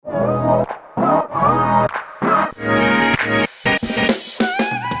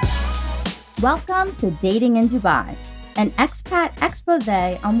Welcome to Dating in Dubai, an expat expose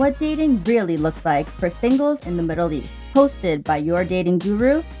on what dating really looks like for singles in the Middle East, hosted by your dating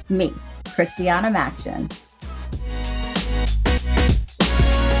guru, me, Christiana Maction.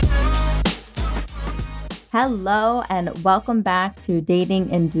 Hello and welcome back to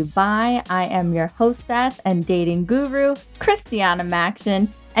Dating in Dubai. I am your hostess and dating guru, Christiana Maction,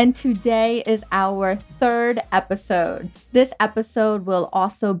 and today is our third episode. This episode will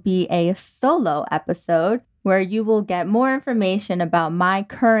also be a solo episode where you will get more information about my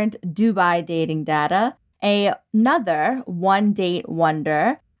current Dubai dating data, another one date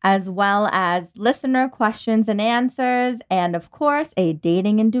wonder, as well as listener questions and answers, and of course, a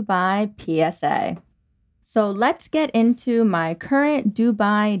Dating in Dubai PSA. So let's get into my current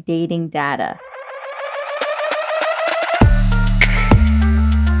Dubai dating data.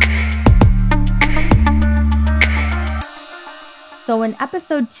 So in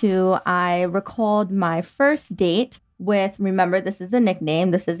episode 2, I recalled my first date with, remember, this is a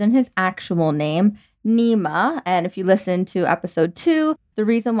nickname. This isn't his actual name, Nima. And if you listen to episode 2, the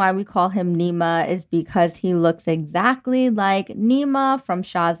reason why we call him Nima is because he looks exactly like Nima from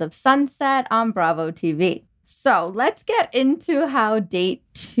Shahs of Sunset on Bravo TV. So let's get into how date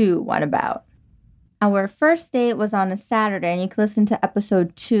 2 went about. Our first date was on a Saturday, and you can listen to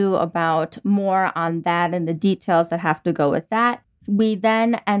episode 2 about more on that and the details that have to go with that. We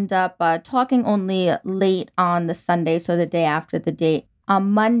then end up talking only late on the Sunday, so the day after the date.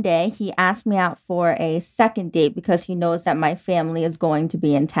 On Monday, he asked me out for a second date because he knows that my family is going to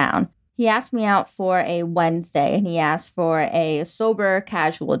be in town. He asked me out for a Wednesday, and he asked for a sober,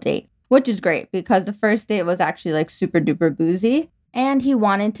 casual date, which is great because the first date was actually like super duper boozy, and he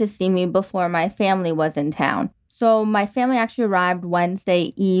wanted to see me before my family was in town. So my family actually arrived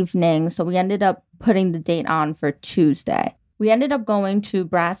Wednesday evening, so we ended up putting the date on for Tuesday. We ended up going to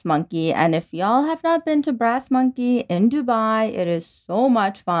Brass Monkey, and if y'all have not been to Brass Monkey in Dubai, it is so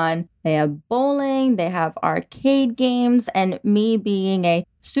much fun. They have bowling, they have arcade games, and me being a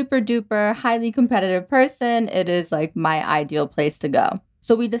super duper highly competitive person, it is like my ideal place to go.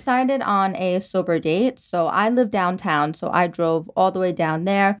 So we decided on a sober date. So I live downtown, so I drove all the way down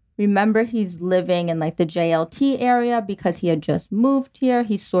there. Remember, he's living in like the JLT area because he had just moved here.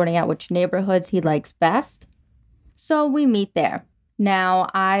 He's sorting out which neighborhoods he likes best. So we meet there. Now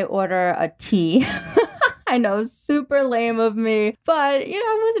I order a tea. I know, super lame of me, but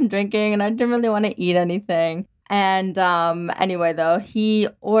I wasn't drinking and I didn't really want to eat anything. And anyway, though, he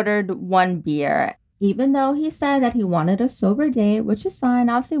ordered one beer. Even though he said that he wanted a sober date, which is fine.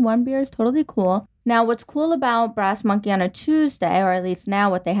 Obviously, one beer is totally cool. Now, what's cool about Brass Monkey on a Tuesday, or at least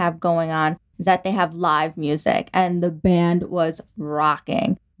now what they have going on, is that they have live music. And the band was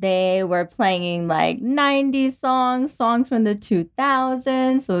rocking. They were playing like 90s songs from the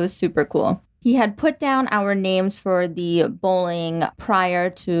 2000s. So it was super cool. He had put down our names for the bowling prior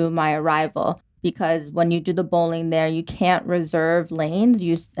to my arrival, because when you do the bowling there, you can't reserve lanes.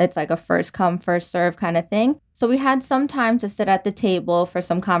 It's like a first come, first serve kind of thing. So we had some time to sit at the table for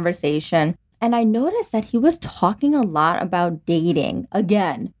some conversation. And I noticed that he was talking a lot about dating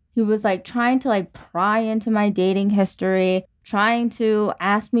again. He was like trying to like pry into my dating history, trying to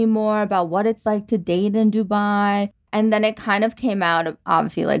ask me more about what it's like to date in Dubai. And then it kind of came out of,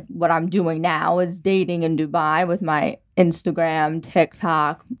 obviously, like what I'm doing now is dating in Dubai with my Instagram,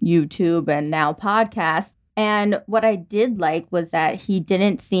 TikTok, YouTube, and now podcast. And what I did like was that he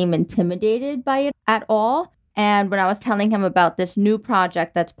didn't seem intimidated by it at all. And when I was telling him about this new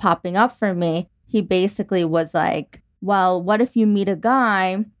project that's popping up for me, he basically was like, well, what if you meet a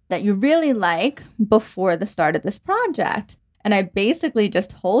guy that you really like before the start of this project? And I basically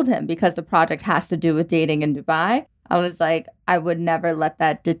just told him, because the project has to do with dating in Dubai, I was like, I would never let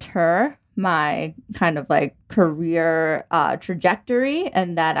that deter my kind of like career trajectory,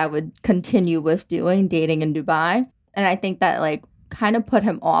 and that I would continue with doing dating in Dubai. And I think that like kind of put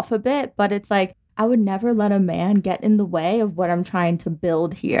him off a bit, but it's like, I would never let a man get in the way of what I'm trying to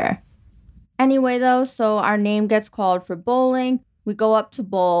build here. Anyway, though, so our name gets called for bowling. We go up to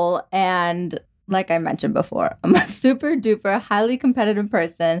bowl, and like I mentioned before, I'm a super duper highly competitive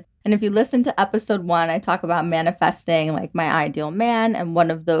person. And if you listen to episode 1, I talk about manifesting like my ideal man. And one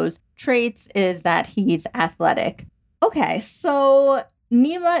of those traits is that he's athletic. Okay, so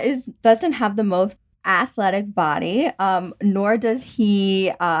Nima doesn't have the most athletic body, nor does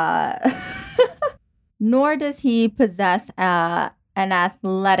he possess an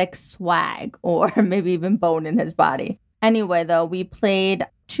athletic swag or maybe even bone in his body. Anyway, though, we played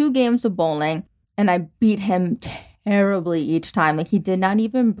 2 games of bowling, and I beat him terribly each time. Like, he did not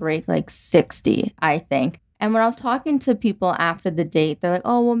even break like 60, I think. And when I was talking to people after the date, they're like,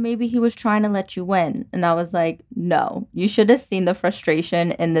 oh, well, maybe he was trying to let you win. And I was like, no, you should have seen the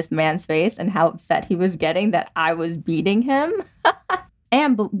frustration in this man's face and how upset he was getting that I was beating him.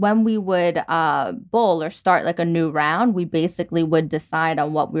 And when we would bowl or start like a new round, we basically would decide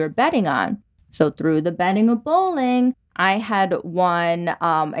on what we were betting on. So through the betting of bowling, I had won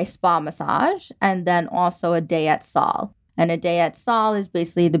a spa massage and then also a day at Sol. And a day at Sol is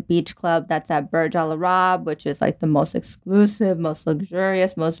basically the beach club that's at Burj Al Arab, which is like the most exclusive, most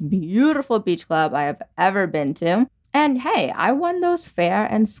luxurious, most beautiful beach club I have ever been to. And hey, I won those fair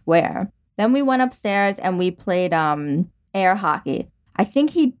and square. Then we went upstairs and we played air hockey. I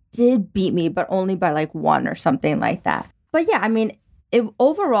think he did beat me, but only by like 1 or something like that. But yeah, I mean,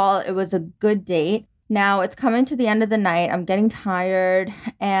 overall, it was a good date. Now it's coming to the end of the night. I'm getting tired.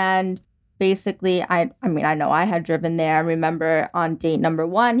 And basically, I know I had driven there. I remember on date number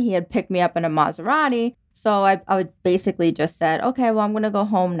 1, he had picked me up in a Maserati. So I would basically just said, okay, well, I'm going to go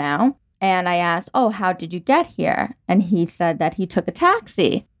home now. And I asked, oh, how did you get here? And he said that he took a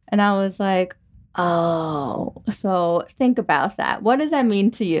taxi. And I was like, oh, so think about that. What does that mean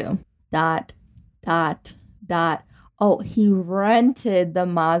to you? ... Oh, he rented the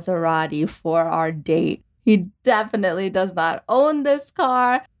Maserati for our date. He definitely does not own this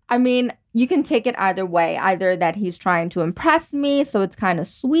car. I mean, you can take it either way. Either that he's trying to impress me, so it's kind of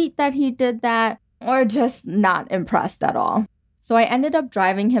sweet that he did that, or just not impressed at all. So I ended up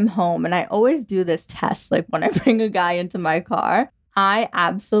driving him home, and I always do this test, like when I bring a guy into my car. I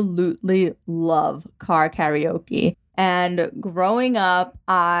absolutely love car karaoke. And growing up,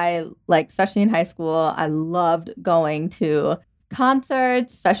 especially in high school, I loved going to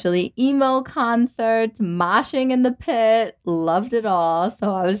concerts, especially emo concerts, moshing in the pit, loved it all.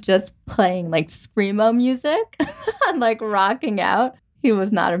 So I was just playing like screamo music and like rocking out. He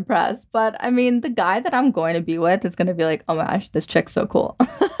was not impressed. But I mean, the guy that I'm going to be with is going to be like, oh my gosh, this chick's so cool.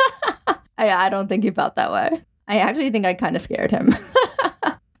 I don't think he felt that way. I actually think I kind of scared him.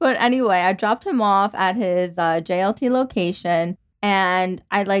 But anyway, I dropped him off at his JLT location, and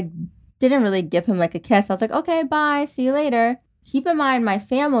I didn't really give him like a kiss. I was like, okay, bye, see you later. Keep in mind, my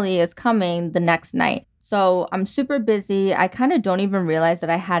family is coming the next night. So I'm super busy. I kind of don't even realize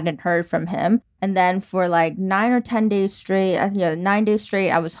that I hadn't heard from him. And then for like 9 or 10 days straight, 9 days straight,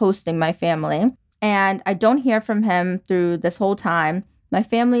 I was hosting my family. And I don't hear from him through this whole time. My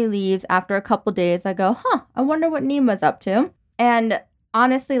family leaves after a couple days. I go, I wonder what Nima's up to. And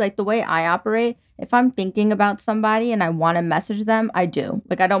honestly, like the way I operate, if I'm thinking about somebody and I want to message them, I do.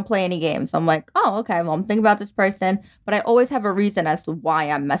 Like I don't play any games. I'm like, oh, okay, well, I'm thinking about this person. But I always have a reason as to why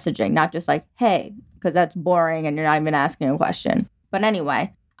I'm messaging, not just like, hey, because that's boring and you're not even asking a question. But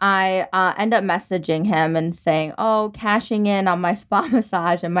anyway, I end up messaging him and saying, oh, cashing in on my spa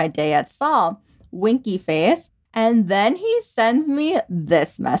massage and my day at Sol, winky face. And then he sends me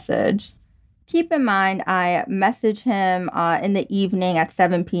this message. Keep in mind, I message him in the evening at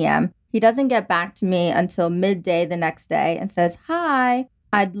 7 p.m. He doesn't get back to me until midday the next day and says, hi,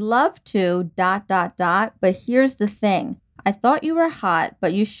 I'd love to ... But here's the thing. I thought you were hot,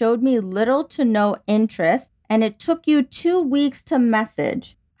 but you showed me little to no interest, and it took you 2 weeks to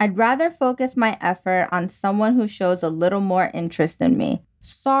message. I'd rather focus my effort on someone who shows a little more interest in me.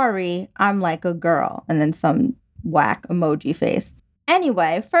 Sorry, I'm like a girl. And then some whack emoji face.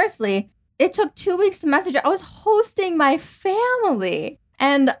 Anyway, firstly, it took 2 weeks to message. I was hosting my family.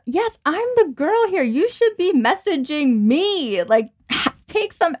 And yes, I'm the girl here. You should be messaging me. Like,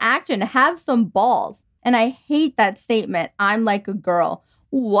 take some action. Have some balls. And I hate that statement. I'm like a girl.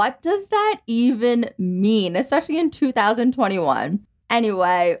 What does that even mean? Especially in 2021.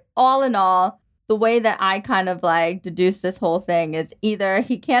 Anyway, all in all, the way that I kind of like deduce this whole thing is either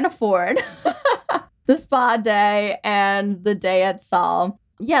he can't afford the spa day and the day at Sol.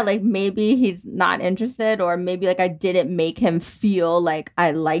 Yeah, like maybe he's not interested, or maybe like I didn't make him feel like I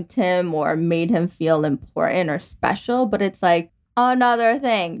liked him or made him feel important or special. But it's like another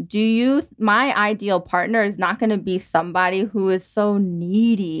thing. My ideal partner is not going to be somebody who is so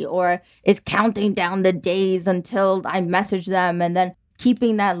needy or is counting down the days until I message them and then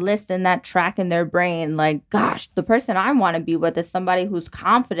keeping that list and that track in their brain. Like, gosh, the person I want to be with is somebody who's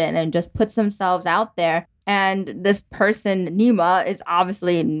confident and just puts themselves out there. And this person, Nima, is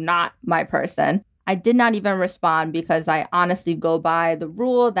obviously not my person. I did not even respond because I honestly go by the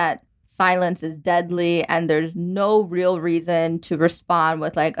rule that silence is deadly and there's no real reason to respond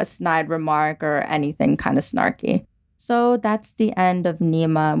with like a snide remark or anything kind of snarky. So that's the end of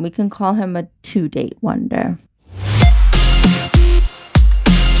Nima. We can call him a 2-date wonder.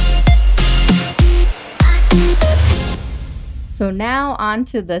 So now on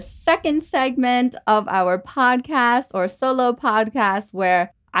to the second segment of our podcast or solo podcast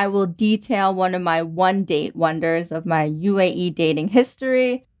where I will detail one of my one date wonders of my UAE dating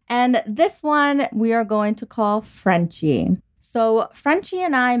history. And this one we are going to call Frenchie. So Frenchie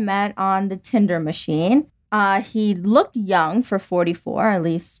and I met on the Tinder machine. He looked young for 44, at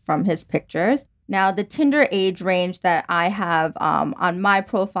least from his pictures. Now, the Tinder age range that I have on my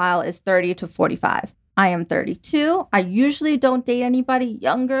profile is 30 to 45. I am 32. I usually don't date anybody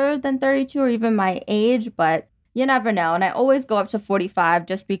younger than 32 or even my age, but you never know. And I always go up to 45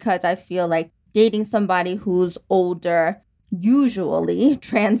 just because I feel like dating somebody who's older usually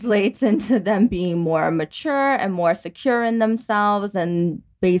translates into them being more mature and more secure in themselves and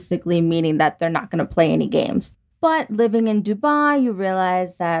basically meaning that they're not going to play any games. But living in Dubai, you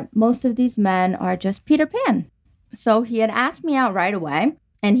realize that most of these men are just Peter Pan. So he had asked me out right away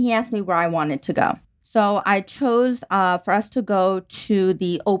and he asked me where I wanted to go. So I chose for us to go to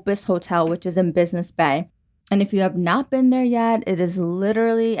the Opus Hotel, which is in Business Bay. And if you have not been there yet, it is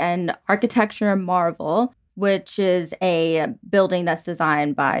literally an architecture marvel, which is a building that's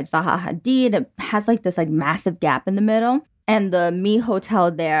designed by Zaha Hadid. It has like this like massive gap in the middle. And the Me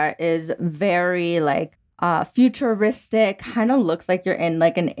Hotel there is very like futuristic, kind of looks like you're in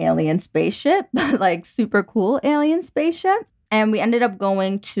like an alien spaceship, like super cool alien spaceship. And we ended up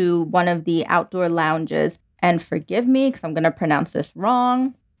going to one of the outdoor lounges. And forgive me because I'm going to pronounce this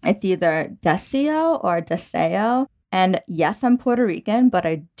wrong. It's either Deseo or Deseo. And yes, I'm Puerto Rican, but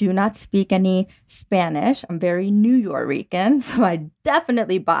I do not speak any Spanish. I'm very New Yorican, so I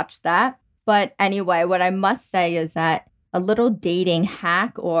definitely botched that. But anyway, what I must say is that a little dating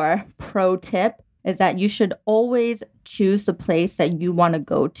hack or pro tip is that you should always choose the place that you want to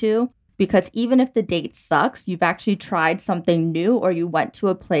go to, because even if the date sucks, you've actually tried something new or you went to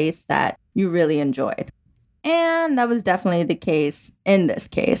a place that you really enjoyed. And that was definitely the case in this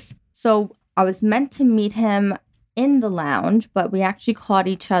case. So I was meant to meet him in the lounge, but we actually caught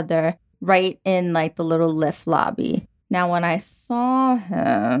each other right in like the little lift lobby. Now, when I saw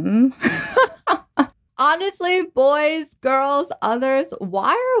him, honestly, boys, girls, others,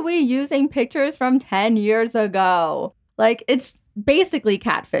 why are we using pictures from 10 years ago? Like, it's basically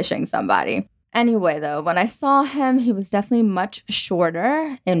catfishing somebody. Anyway, though, when I saw him, he was definitely much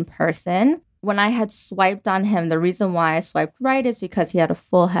shorter in person. When I had swiped on him, the reason why I swiped right is because he had a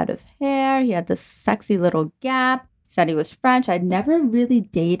full head of hair. He had this sexy little gap. He said he was French. I'd never really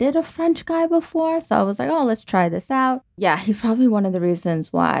dated a French guy before. So I was like, oh, let's try this out. Yeah, he's probably one of the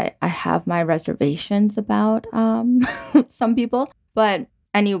reasons why I have my reservations about some people. But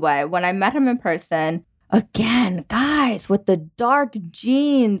anyway, when I met him in person, again, guys, with the dark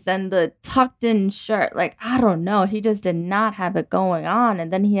jeans and the tucked in shirt, like, I don't know, he just did not have it going on.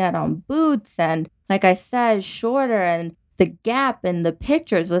 And then he had on boots and, like I said, shorter. And the gap in the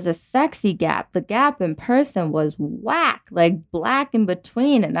pictures was a sexy gap. The gap in person was whack, like black in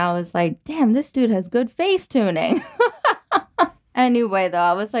between. And I was like, damn, this dude has good face tuning. Anyway, though,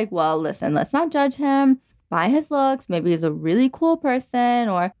 I was like, well, listen, let's not judge him by his looks. Maybe he's a really cool person,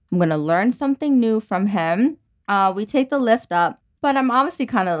 or I'm going to learn something new from him. We take the lift up, but I'm obviously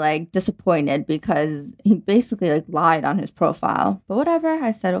kind of like disappointed because he basically like lied on his profile. But whatever,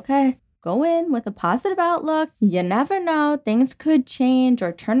 I said, okay, go in with a positive outlook. You never know, things could change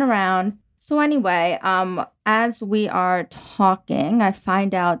or turn around. So anyway, as we are talking, I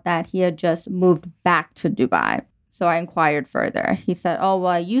find out that he had just moved back to Dubai. So I inquired further. He said, oh,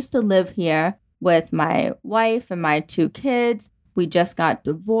 well, I used to live here with my wife and my 2 kids. We just got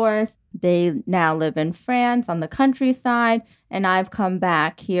divorced. They now live in France on the countryside, and I've come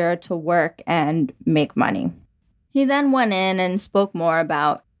back here to work and make money. He then went in and spoke more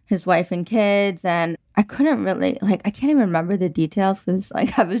about his wife and kids, and I couldn't really, I can't even remember the details because,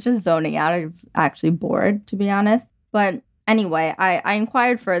 I was just zoning out. I was actually bored, to be honest. But anyway, I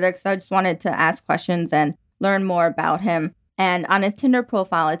inquired further because I just wanted to ask questions and learn more about him. And on his Tinder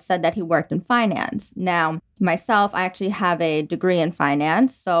profile, it said that he worked in finance. Now, myself, I actually have a degree in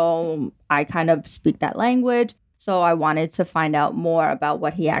finance, so I kind of speak that language. So I wanted to find out more about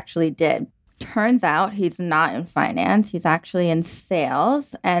what he actually did. Turns out he's not in finance. He's actually in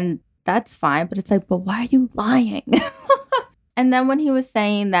sales, and that's fine. But it's like, but why are you lying? And then when he was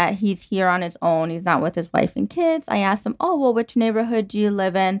saying that he's here on his own, he's not with his wife and kids, I asked him, oh, well, which neighborhood do you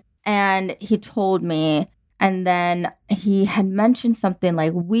live in? And he told me. And then he had mentioned something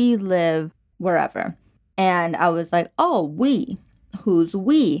like, we live wherever. And I was like, oh, we? Who's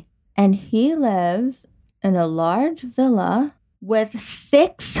we? And he lives in a large villa with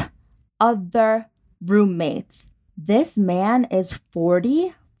 6 other roommates. This man is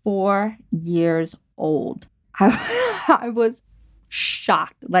 44 years old. I was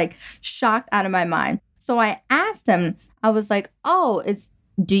shocked out of my mind. So I asked him, I was like, oh,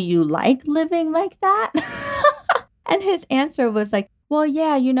 do you like living like that? And his answer was like, well,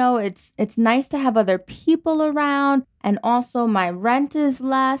 yeah, it's nice to have other people around. And also my rent is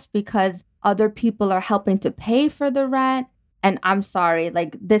less because other people are helping to pay for the rent. And I'm sorry,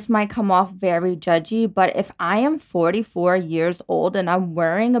 like this might come off very judgy, but if I am 44 years old and I'm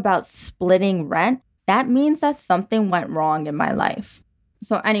worrying about splitting rent, that means that something went wrong in my life.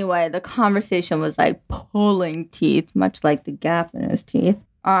 So anyway, the conversation was like pulling teeth, much like the gap in his teeth.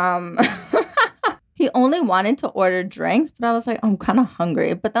 He only wanted to order drinks, but I was like, I'm kind of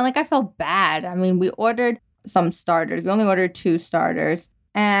hungry. But then like I felt bad. I mean, we ordered some starters. We only ordered 2 starters.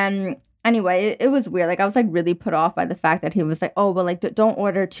 And anyway, it was weird. Like I was like really put off by the fact that he was like, oh, well, like don't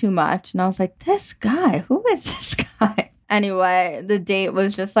order too much. And I was like, this guy, who is this guy? Anyway, the date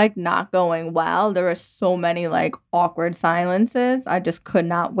was just like not going well. There were so many like awkward silences. I just could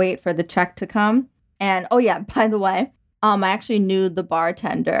not wait for the check to come. And oh yeah, by the way, I actually knew the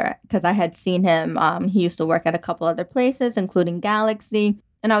bartender because I had seen him. He used to work at a couple other places, including Galaxy.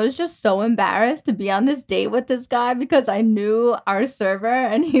 And I was just so embarrassed to be on this date with this guy because I knew our server.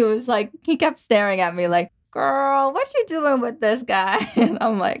 And he was like, he kept staring at me like, girl, what you doing with this guy? And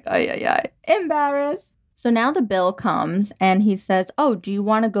I'm like, oh yeah, embarrassed. So now the bill comes and he says, oh, do you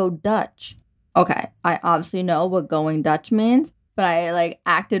want to go Dutch? Okay, I obviously know what going Dutch means, but I like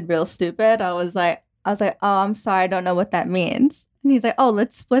acted real stupid. I was like, oh, I'm sorry, I don't know what that means. And he's like, oh,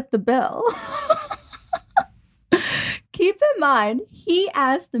 let's split the bill. Keep in mind, he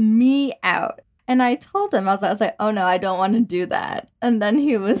asked me out. And I told him, I was like, oh no, I don't want to do that. And then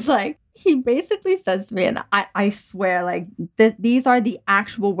he was like, he basically says to me, and I swear, like, these are the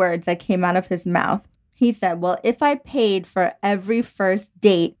actual words that came out of his mouth. He said, well, if I paid for every first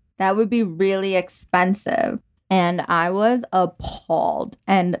date, that would be really expensive. And I was appalled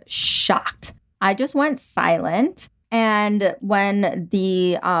and shocked. I just went silent. And when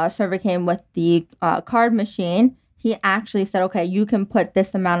the server came with the card machine, he actually said, okay, you can put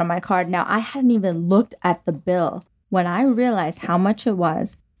this amount on my card. Now, I hadn't even looked at the bill. When I realized how much it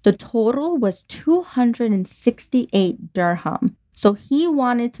was, the total was 268 dirham. So he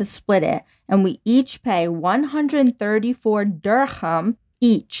wanted to split it, and we each pay 134 dirham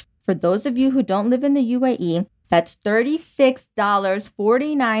each. For those of you who don't live in the UAE, that's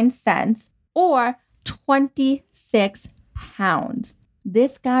 $36.49 or 26 pounds.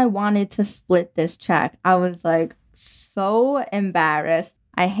 This guy wanted to split this check. I was like so embarrassed.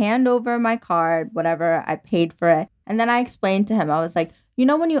 I hand over my card, whatever, I paid for it. And then I explained to him, I was like,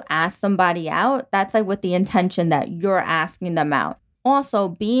 when you ask somebody out, that's like with the intention that you're asking them out. Also,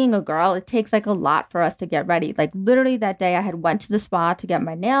 being a girl, it takes like a lot for us to get ready. Like literally that day I had went to the spa to get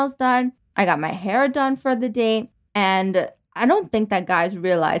my nails done. I got my hair done for the date. And I don't think that guys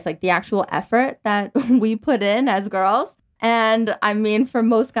realize like the actual effort that we put in as girls. And I mean, for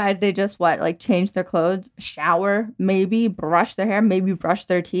most guys, they just change their clothes, shower, maybe brush their hair, maybe brush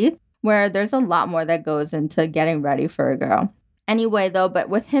their teeth, where there's a lot more that goes into getting ready for a girl. Anyway, though, but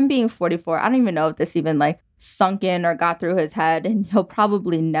with him being 44, I don't even know if this even sunk in or got through his head, and he'll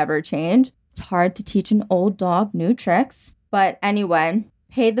probably never change. It's hard to teach an old dog new tricks. But anyway,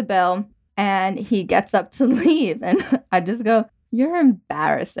 pay the bill and he gets up to leave. And I just go, you're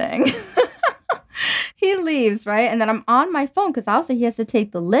embarrassing. He leaves, right? And then I'm on my phone because also he has to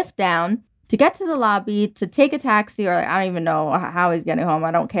take the lift down to get to the lobby, to take a taxi, or I don't even know how he's getting home.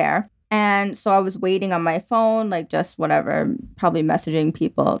 I don't care. And so I was waiting on my phone, just whatever, probably messaging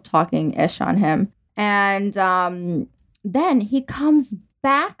people, talking ish on him. And then he comes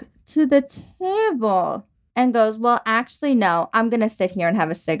back to the table and goes, well, actually, no, I'm going to sit here and have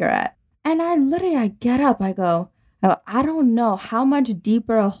a cigarette. And I get up. I go, I don't know how much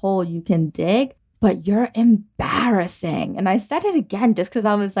deeper a hole you can dig, but you're embarrassing. And I said it again just because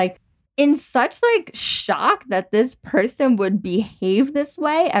I was in such shock that this person would behave this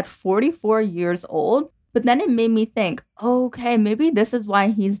way at 44 years old. But then it made me think, okay, maybe this is why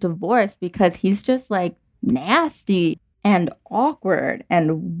he's divorced, because he's just nasty and awkward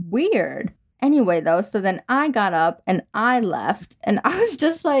and weird. Anyway, though, so then I got up and I left, and I was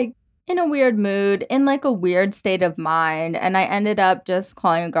just in a weird mood, in a weird state of mind. And I ended up just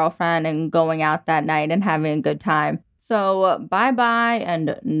calling a girlfriend and going out that night and having a good time. So bye-bye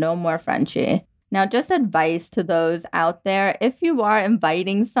and no more Frenchie. Now, just advice to those out there, if you are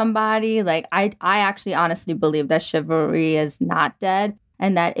inviting somebody, I actually honestly believe that chivalry is not dead.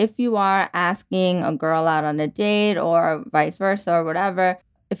 And that if you are asking a girl out on a date or vice versa or whatever,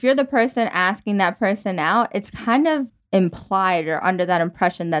 if you're the person asking that person out, it's kind of implied or under that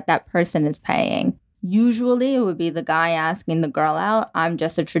impression that that person is paying. Usually it would be the guy asking the girl out. I'm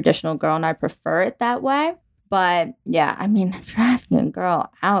just a traditional girl and I prefer it that way. But yeah, I mean, if you're asking a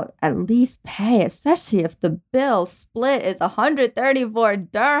girl out, at least pay, especially if the bill split is 134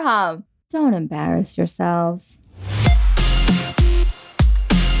 dirham. Don't embarrass yourselves.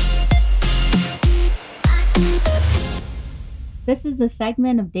 This is the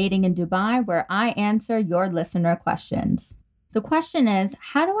segment of Dating in Dubai where I answer your listener questions. The question is,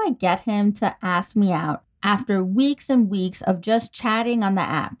 how do I get him to ask me out after weeks and weeks of just chatting on the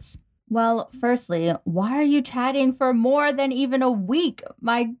apps? Well, firstly, why are you chatting for more than even a week?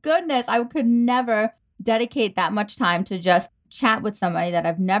 My goodness, I could never dedicate that much time to just chat with somebody that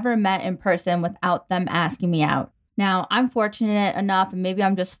I've never met in person without them asking me out. Now, I'm fortunate enough, and maybe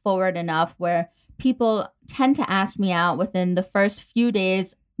I'm just forward enough, where people tend to ask me out within the first few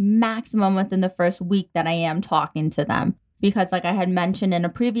days, maximum within the first week that I am talking to them. Because like I had mentioned in a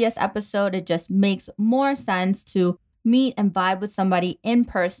previous episode, it just makes more sense to meet and vibe with somebody in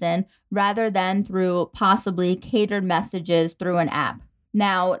person rather than through possibly catered messages through an app.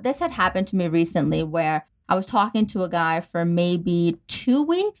 Now, this had happened to me recently where I was talking to a guy for maybe 2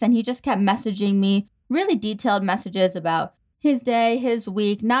 weeks and he just kept messaging me really detailed messages about his day, his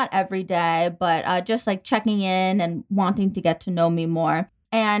week, not every day, but just like checking in and wanting to get to know me more.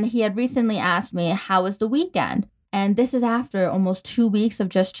 And he had recently asked me, how was the weekend? And this is after almost 2 weeks of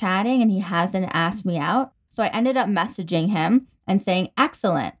just chatting and he hasn't asked me out. So I ended up messaging him and saying,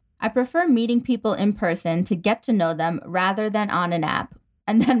 excellent. I prefer meeting people in person to get to know them rather than on an app.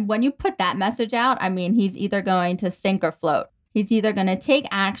 And then when you put that message out, I mean, he's either going to sink or float. He's either going to take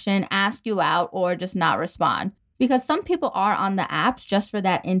action, ask you out, or just not respond. Because some people are on the apps just for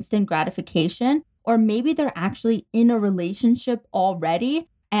that instant gratification, or maybe they're actually in a relationship already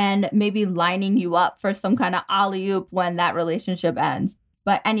and maybe lining you up for some kind of alley-oop when that relationship ends.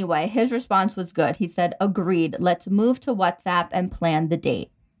 But anyway, his response was good. He said, agreed, let's move to WhatsApp and plan the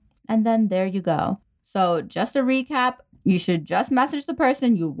date. And then there you go. So just a recap, you should just message the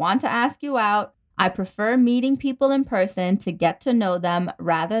person you want to ask you out. I prefer meeting people in person to get to know them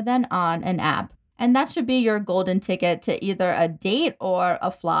rather than on an app. And that should be your golden ticket to either a date or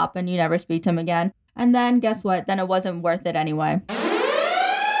a flop and you never speak to him again. And then guess what? Then it wasn't worth it anyway.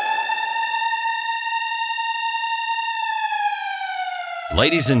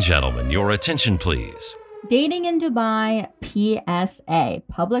 Ladies and gentlemen, your attention please. Dating in Dubai PSA,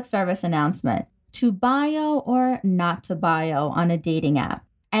 public service announcement. To bio or not to bio on a dating app?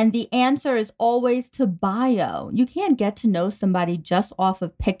 And the answer is always to bio. You can't get to know somebody just off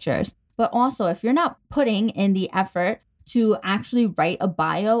of pictures. But also, if you're not putting in the effort to actually write a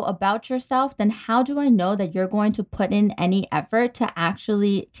bio about yourself, then how do I know that you're going to put in any effort to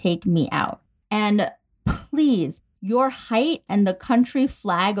actually take me out? And please, your height and the country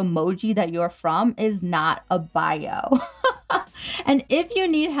flag emoji that you're from is not a bio. And if you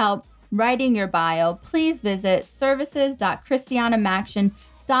need help writing your bio, please visit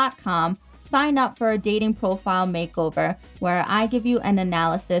services.christianamaction.com. Sign up for a dating profile makeover where I give you an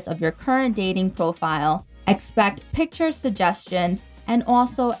analysis of your current dating profile, expect picture suggestions, and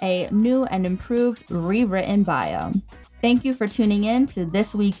also a new and improved rewritten bio. Thank you for tuning in to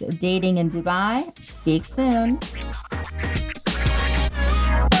this week's Dating in Dubai. Speak soon.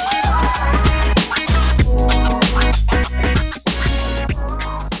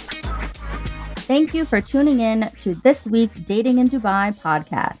 Thank you for tuning in to this week's Dating in Dubai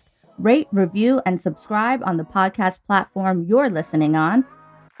podcast. Rate, review, and subscribe on the podcast platform you're listening on.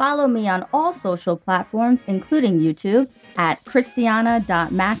 Follow me on all social platforms, including YouTube, at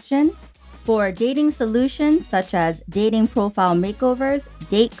christiana.maction. For dating solutions such as dating profile makeovers,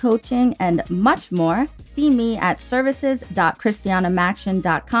 date coaching, and much more, see me at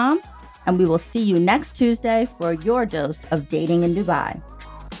services.christianamaction.com. And we will see you next Tuesday for your dose of Dating in Dubai.